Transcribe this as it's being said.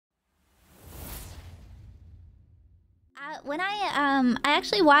I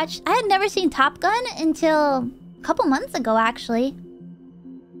actually watched. I had never seen Top Gun until a couple months ago, actually.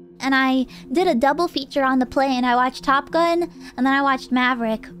 And I did a double feature on the plane. I watched Top Gun, and then I watched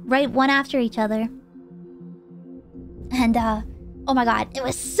Maverick, right one after each other. And oh my god, it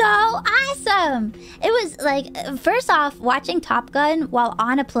was so awesome! It was like, first off, watching Top Gun while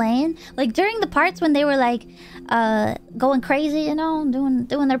on a plane, like during the parts when they were like going crazy, you know,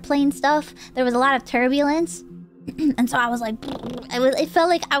 doing their plane stuff, there was a lot of turbulence. And so I was like, it felt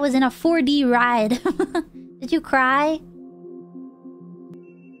like I was in a 4D ride. Did you cry?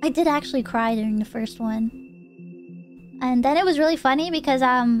 I did actually cry during the first one. And then it was really funny because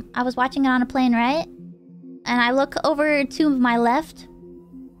I was watching it on a plane, right? And I look over to my left.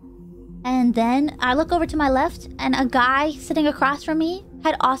 And then I look over to my left, and a guy sitting across from me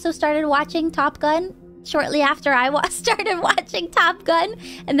had also started watching Top Gun shortly after I started watching Top Gun.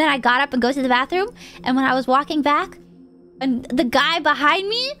 And then I got up and go to the bathroom. And when I was walking back, and the guy behind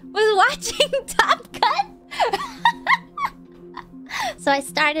me was watching Top Gun. So I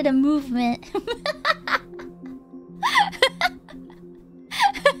started a movement.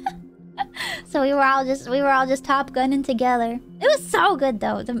 So we were all just Top Gunning together. It was so good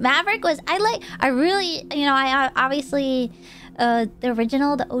though. The Maverick was I really, you know, I obviously the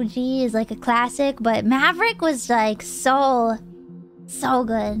original, the OG is like a classic, but Maverick was like so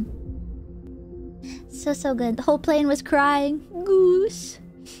good. So good. The whole plane was crying. Goose.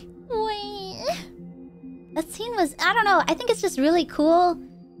 Wait. That scene was, I don't know, I think it's just really cool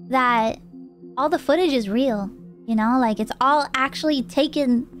that all the footage is real. You know, like it's all actually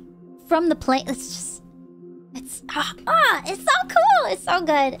taken from the plane. It's just, it's so cool. It's so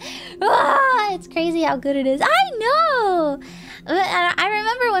good. It's crazy how good it is. I know. I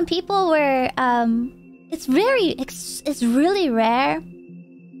remember when people were, it's really rare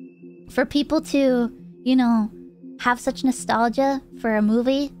for people to, you know, have such nostalgia for a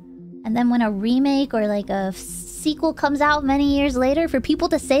movie. And then when a remake or like a sequel comes out many years later, for people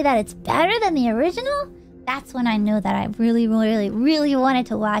to say that it's better than the original, that's when I knew that I really wanted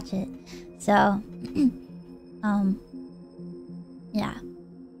to watch it. So, yeah,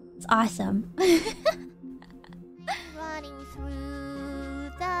 it's awesome. Running through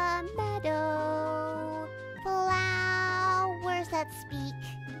the meadow, flowers that speak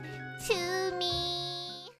to me.